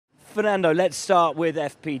Fernando, let's start with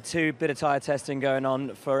FP2. Bit of tyre testing going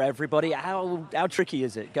on for everybody. How tricky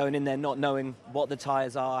is it going in there not knowing what the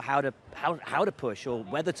tyres are, how to push, or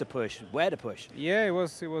whether to push, where to push? Yeah, it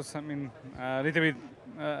was. I mean, a little bit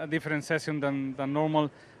a different session than normal.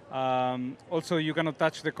 Also, you cannot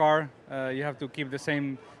touch the car. You have to keep the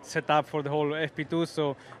same setup for the whole FP2.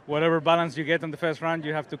 So whatever balance you get on the first round,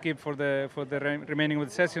 you have to keep for the remaining of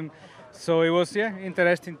the session. So it was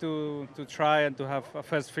interesting to try and to have a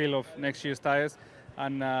first feel of next year's tires.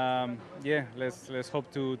 And let's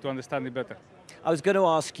hope to understand it better. I was going to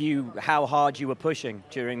ask you how hard you were pushing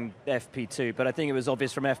during FP2, but I think it was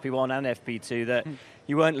obvious from FP1 and FP2 that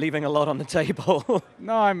you weren't leaving a lot on the table.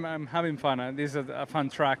 No, I'm having fun. This is a fun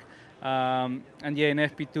track. And yeah, in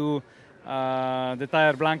FP2, the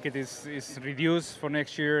tire blanket is reduced for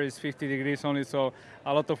next year. It's 50 degrees only, so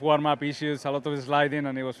a lot of warm-up issues, a lot of sliding,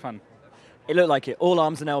 and it was fun. It looked like it, all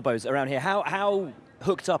arms and elbows around here. How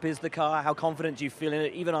hooked up is the car? How confident do you feel in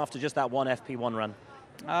it, even after just that one FP1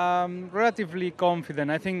 run? Relatively confident.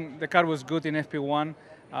 I think the car was good in FP1.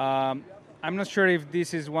 I'm not sure if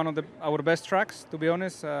this is one of our best tracks, to be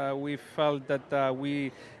honest. We felt that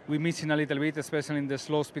we're missing a little bit, especially in the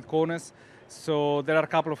slow speed corners. So there are a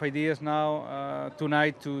couple of ideas now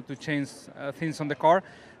tonight to change things on the car.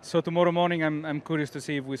 So tomorrow morning I'm curious to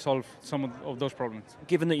see if we solve some of those problems.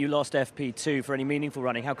 Given that you lost FP2 for any meaningful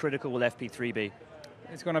running, how critical will FP3 be?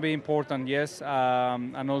 It's going to be important, yes.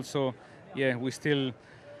 And also, yeah, we're still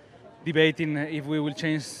debating if we will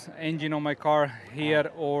change engine on my car here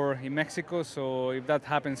or in Mexico. So if that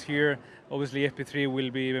happens here, obviously FP3 will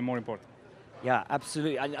be even more important. Yeah,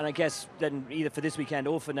 absolutely. And I guess then either for this weekend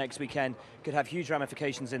or for next weekend could have huge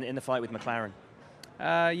ramifications in the fight with McLaren.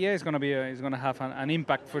 Yeah, it's going to have an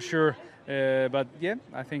impact for sure. But yeah,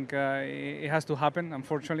 I think it has to happen,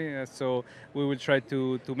 unfortunately. So we will try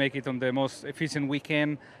to make it on the most efficient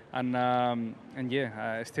weekend, and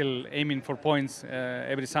yeah, still aiming for points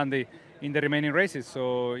every Sunday in the remaining races.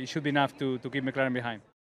 So it should be enough to keep McLaren behind.